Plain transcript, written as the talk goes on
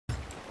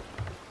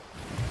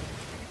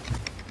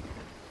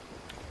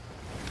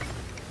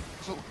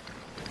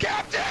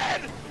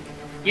Captain!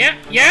 Yeah,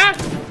 yeah?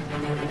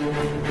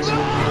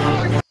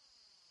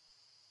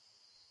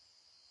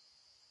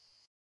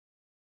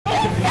 No!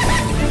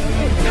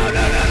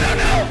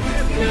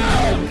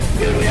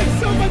 Dude, we have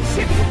so much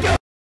shit to go!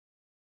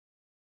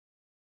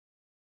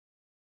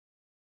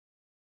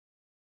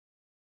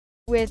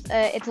 With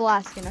it's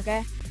Alaskan,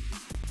 okay?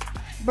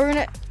 We're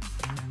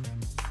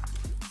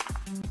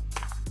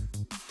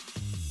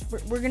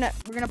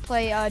gonna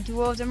play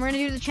duos, and we're gonna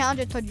do the challenge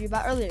I told you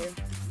about earlier.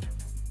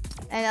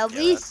 And at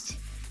least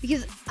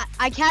because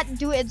I can't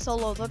do it in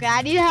solos, okay?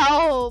 I need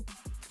help.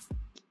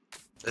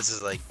 This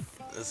is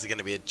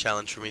gonna be a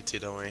challenge for me too.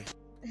 Don't worry.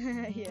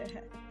 Yeah.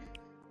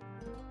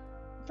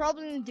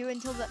 Probably gonna do it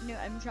until that new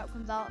item shop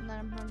comes out, and then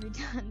I'm gonna be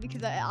done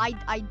because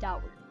I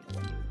doubt we're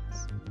gonna do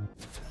this.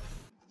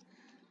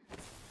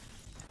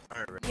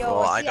 Alright. Yo,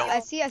 Well, I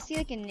see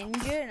like a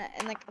ninja,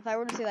 and like if I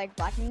were to say like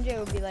black ninja, it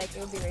would be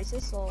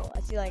racist. So I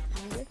see like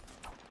ninja.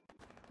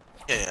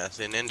 Yeah,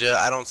 see ninja.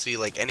 I don't see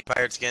like any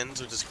pirate skins,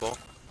 which is cool.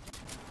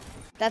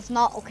 That's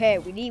not okay.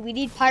 We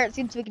need pirate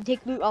skins so we can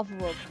take loot off of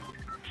them.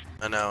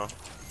 I know.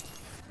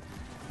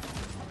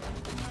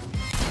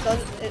 So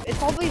it's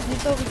probably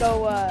useful to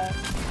go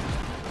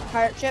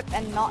pirate ship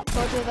and not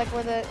go to like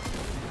where the,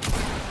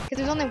 because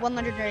there's only one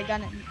legendary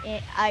gun,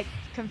 and I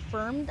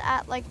confirmed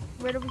at like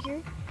right over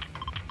here.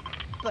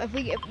 But if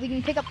we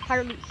can pick up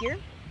pirate loot here,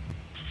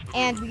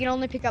 and we can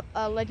only pick up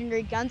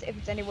legendary guns if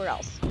it's anywhere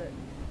else.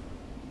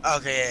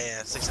 Okay,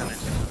 yeah, 600.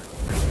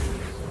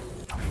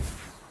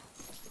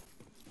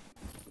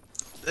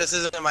 This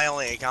isn't my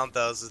only account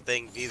though, is the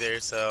thing either,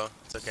 so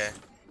it's okay.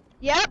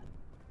 Yep.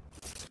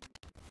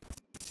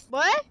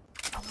 What?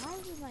 Why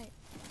was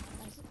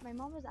my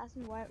mom was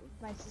asking why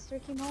my sister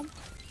came home,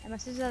 and my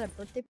sister had a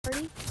birthday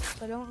party,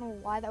 so I don't know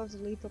why that was a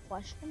lethal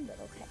question, but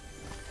okay.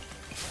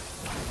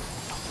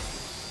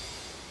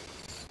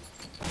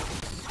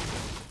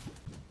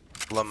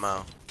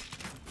 Lamo.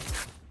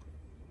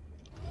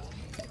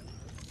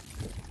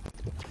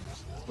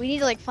 We need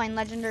to like find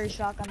legendary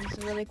shotguns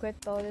really quick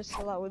though, just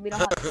so that way we don't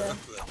have to.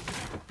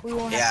 We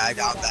won't. Yeah, have I to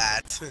doubt loot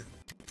that.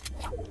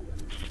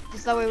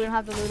 Just that way we don't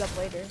have to loot up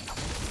later.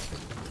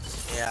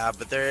 Yeah,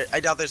 but I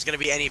doubt there's gonna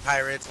be any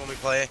pirates when we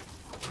play.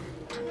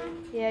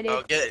 Yeah, dude.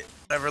 So get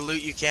whatever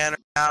loot you can right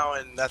now,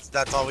 and that's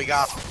all we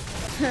got.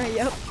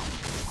 Yep.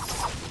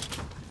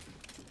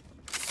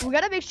 We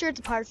gotta make sure it's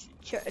a pirate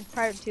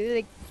too.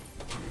 Like,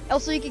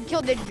 also you can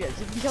kill ninjas.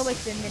 You can kill like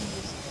the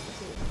ninjas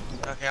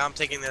too. Okay, I'm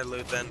taking their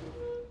loot then.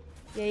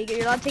 Yeah,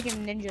 you're not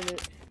taking ninja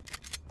loot.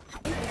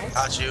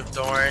 Got you.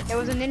 Don't worry. It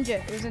was a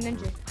ninja. It was a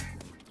ninja.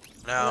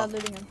 No. I'm not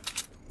looting him.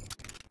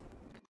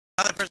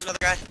 Another person, another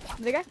guy.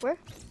 The guy? Where?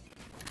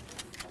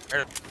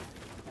 Heard him.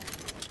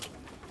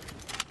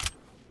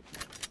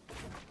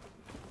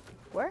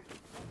 Where?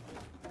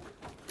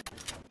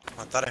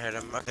 I thought I heard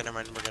him. Okay, never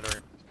mind. We're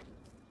good.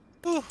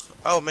 Ooh.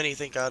 Oh, mini,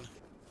 thank God.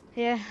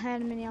 Yeah, I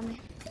had a mini on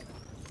me.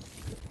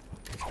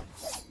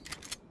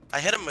 I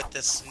hit him with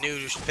this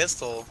new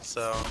pistol,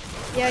 so.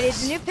 Yeah, dude,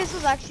 the new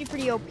pistol's actually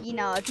pretty OP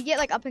now. If you get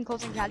like up and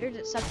close encounters,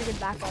 it's such a good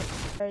backup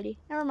already.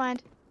 Never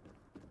mind.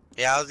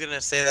 Yeah, I was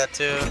gonna say that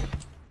too.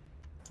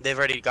 They've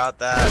already got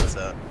that,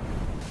 so.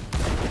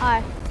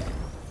 Hi.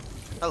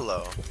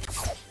 Hello.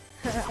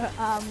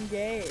 I'm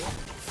gay.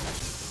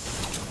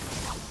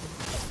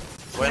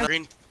 When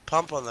green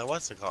pump on the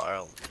what's it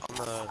called? On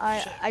the.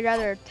 I'd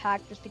rather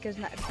attack just because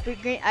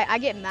I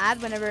get mad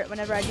whenever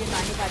I do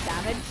 95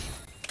 damage,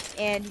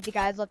 and the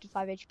guy's left with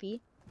 5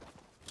 HP.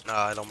 No,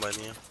 I don't blame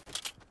you.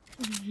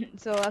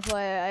 So that's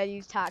why I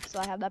use tack, so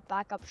I have that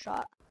backup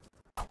shot.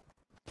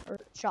 Or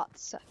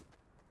shots.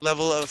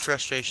 Level of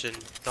frustration.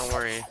 Don't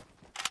worry.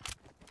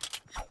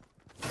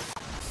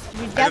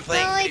 You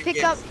definitely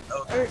pick up.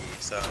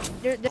 So.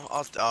 There,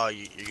 Oh,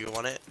 you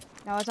want it?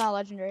 no, it's not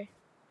legendary.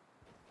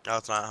 No,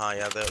 it's not, huh?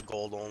 Yeah, the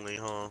gold only,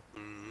 huh?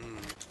 Mm-hmm.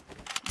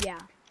 Yeah,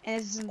 and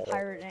it's in the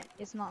pirate.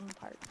 It's not in the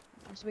pirate.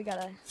 So we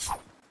gotta.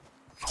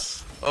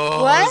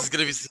 Oh, What? this is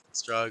gonna be so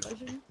strong.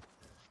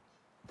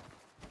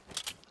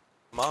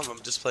 Mom,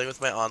 I'm just playing with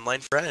my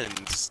online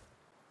friends.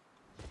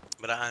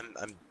 But I'm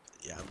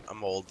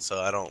old,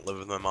 so I don't live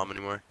with my mom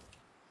anymore.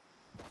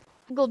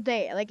 Single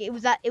day, like it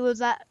was that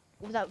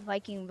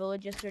Viking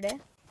village yesterday.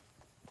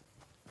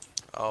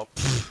 Oh,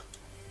 pfft.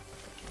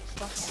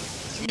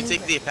 You can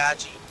take the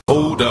Apache.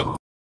 Hold up.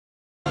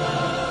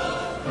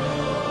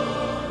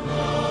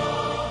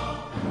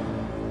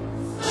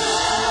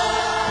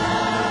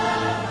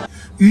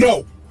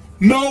 No!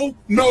 No!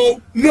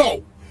 No!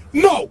 No!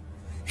 No!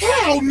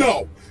 Hell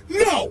no!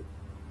 No!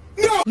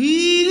 No!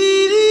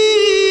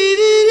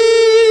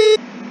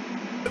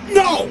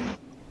 No!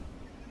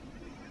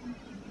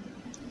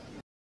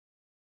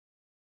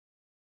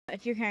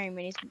 If you're carrying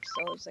minis,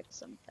 so there's like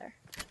some there.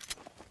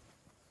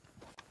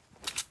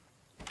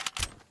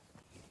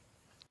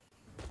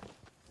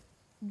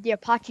 The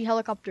Apache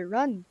helicopter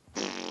run.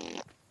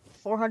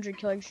 400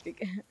 killing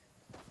streak.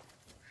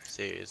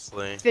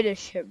 Seriously.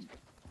 Finish him.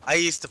 I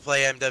used to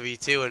play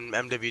MW2, and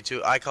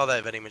MW2, I call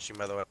that vending machine,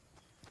 by the way.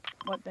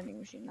 What vending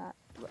machine? That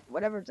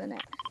whatever's in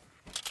it.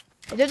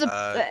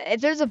 If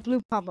there's a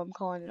blue pump, I'm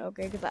calling it,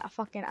 okay? Because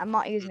I'm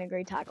not using a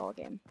gray tack all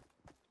game.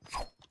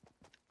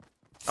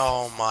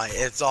 Oh my,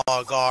 it's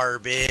all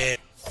garbage.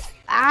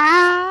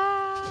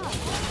 Ah!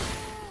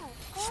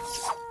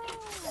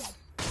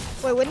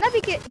 Wait, wouldn't that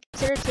be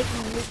considered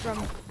taking loot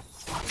from?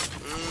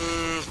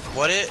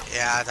 Would it?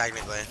 Yeah,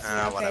 technically.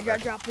 Yeah, okay, Whatever.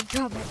 drop it.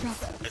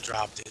 I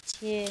dropped it.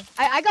 Yeah,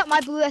 I got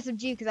my blue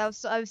SMG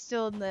because I was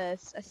still in the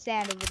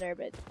stand over there,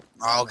 but.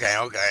 Okay.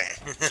 Okay.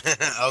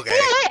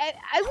 Hey,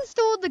 I was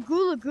still in the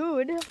Goo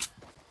Lagoon.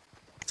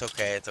 It's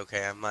okay.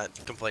 I'm not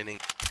complaining.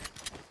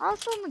 I was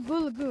still in the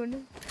Goo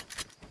Lagoon.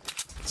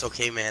 It's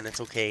okay, man.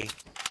 It's okay.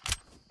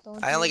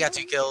 Don't I you only got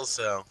know? 2 kills,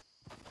 so.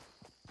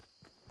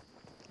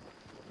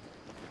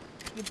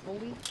 You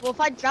bully. Well, if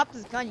I drop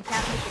this gun, you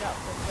can't pick it up.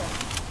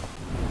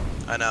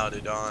 I know,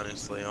 dude.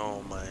 Honestly,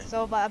 oh my.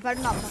 So, but I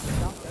better not fucking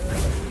drop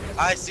it.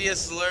 I see a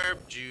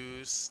slurp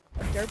juice.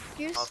 Derp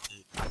juice? I'll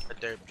take a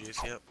derp juice.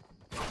 Yep.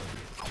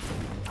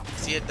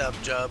 See a dub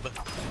jub.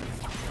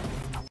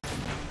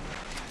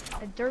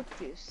 A derp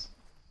juice.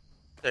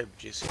 Derp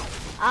juice.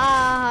 That's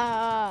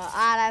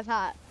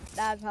hot.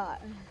 That's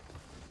hot.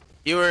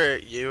 You were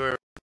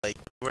like,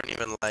 you weren't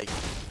even like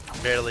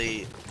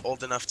barely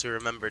old enough to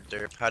remember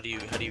derp. How do you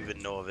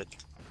even know of it?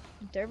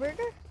 Derp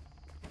burger?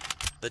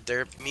 The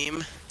derp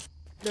meme?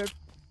 Derp.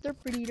 Derp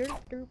pretty derp.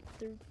 Derp.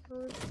 Derp.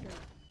 Derp. Derp.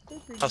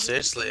 Oh,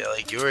 seriously,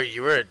 like you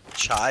were a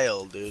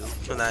child, dude,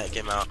 when that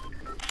came out.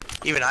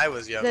 Even I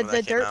was young when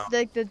that came out.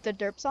 The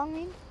derp song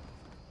meme?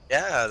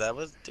 Yeah, that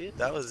was, dude,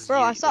 that was.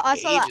 Bro, I saw that.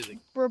 ages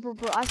Bro,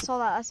 I saw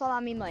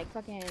that meme like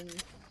fucking.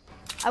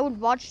 I would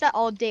watch that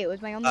all day. It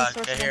was my only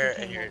source of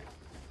entertainment.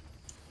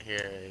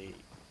 Here,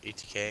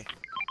 ATK.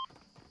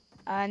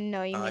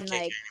 No, you I mean can't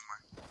like. hear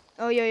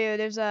Oh, yo,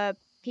 there's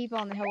people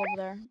on the hill over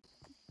there.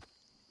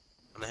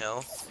 on the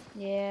hill.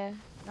 Yeah.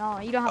 No,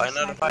 you don't have. Oh, I'm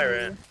not a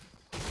pirate.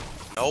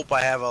 Nope,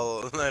 I have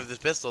I have this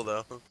pistol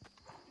though.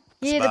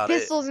 Yeah, That's the about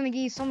pistol's gonna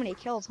give you so many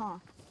kills, huh?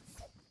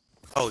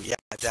 Oh yeah,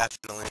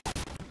 definitely.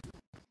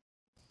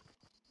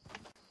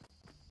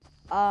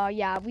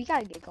 Yeah, we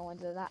gotta get going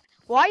to that.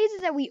 Why is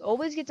it that we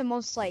always get the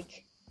most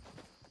like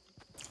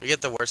We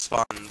get the worst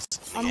spawns.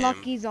 in the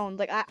unlucky game. zones?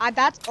 Like I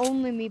that's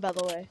only me, by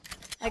the way.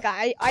 Like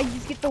I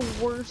just get the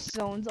worst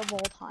zones of all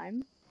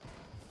time.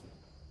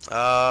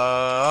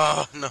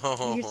 Oh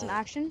no. Here's some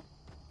action.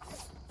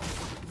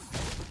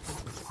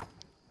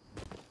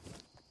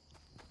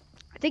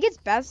 I think it's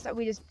best that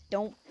we just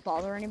don't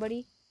bother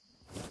anybody.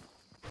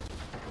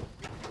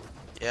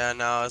 Yeah,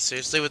 no,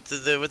 seriously, with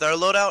with our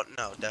loadout,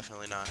 no,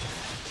 definitely not.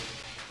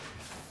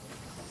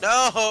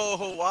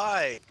 No,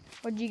 why?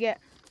 What'd you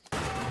get?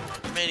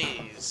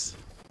 Minis.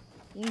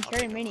 You can I'll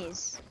carry take 'em.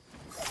 minis.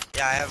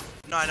 Yeah, I have.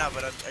 No, I know,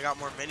 but I got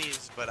more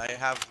minis, but I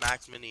have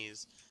max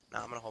minis.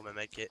 Nah, I'm gonna hold my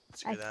med kit.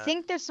 Screw I that.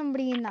 think there's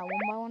somebody in that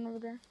 1x1 over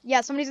there.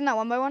 Yeah, somebody's in that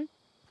 1x1. Alright,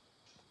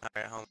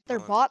 hold on. They're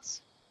hold on.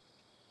 bots.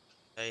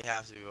 They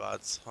have to be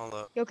bots. Hold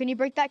up. Yo, can you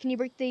break that? Can you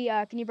break the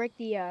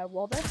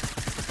wall there?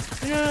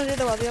 No, the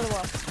other wall, the other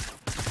wall.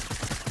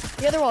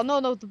 The other wall,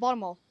 no, the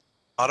bottom wall.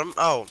 Bottom?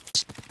 Oh.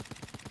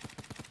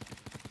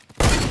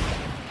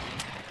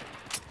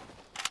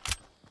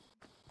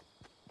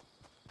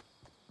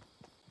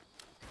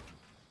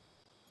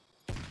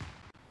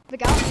 The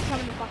guy who's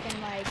coming to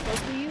fucking like go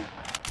through you.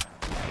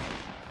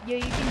 Yo,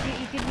 you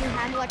can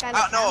handle like I I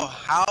don't know.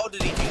 How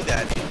did he do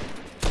that, dude?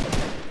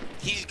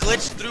 He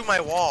glitched through my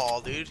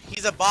wall, dude.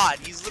 He's a bot.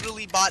 He's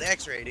literally bot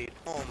X-ray, dude.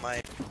 Oh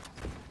my.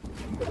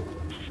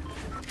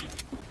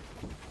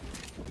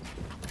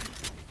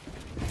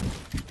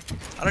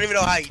 I don't even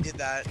know how he did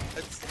that.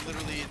 That's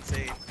literally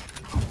insane.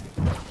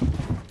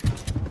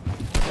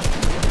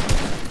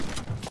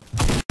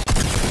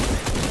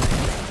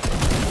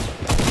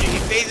 Dude, he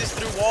phases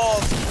through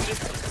walls, dude.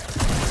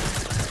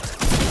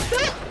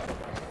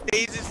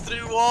 Phases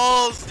through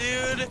walls,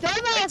 dude.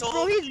 Dumbass,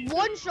 bro, he's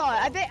one shot.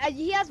 I bet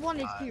he has 1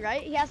 HP,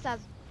 right? He has to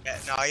have. Yeah,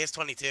 no, he has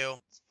 22.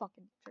 It's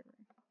fucking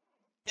triggering.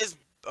 His,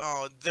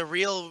 the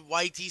real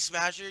YT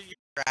Smasher, you're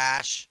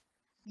trash.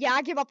 Yeah,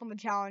 I give up on the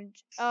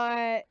challenge.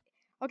 Okay,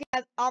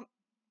 that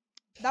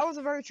was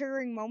a very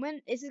triggering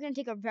moment. This is gonna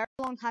take a very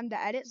long time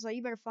to edit, so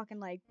you better fucking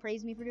like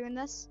praise me for doing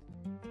this.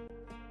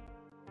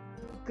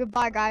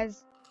 Goodbye,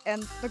 guys,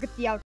 and look at the outro.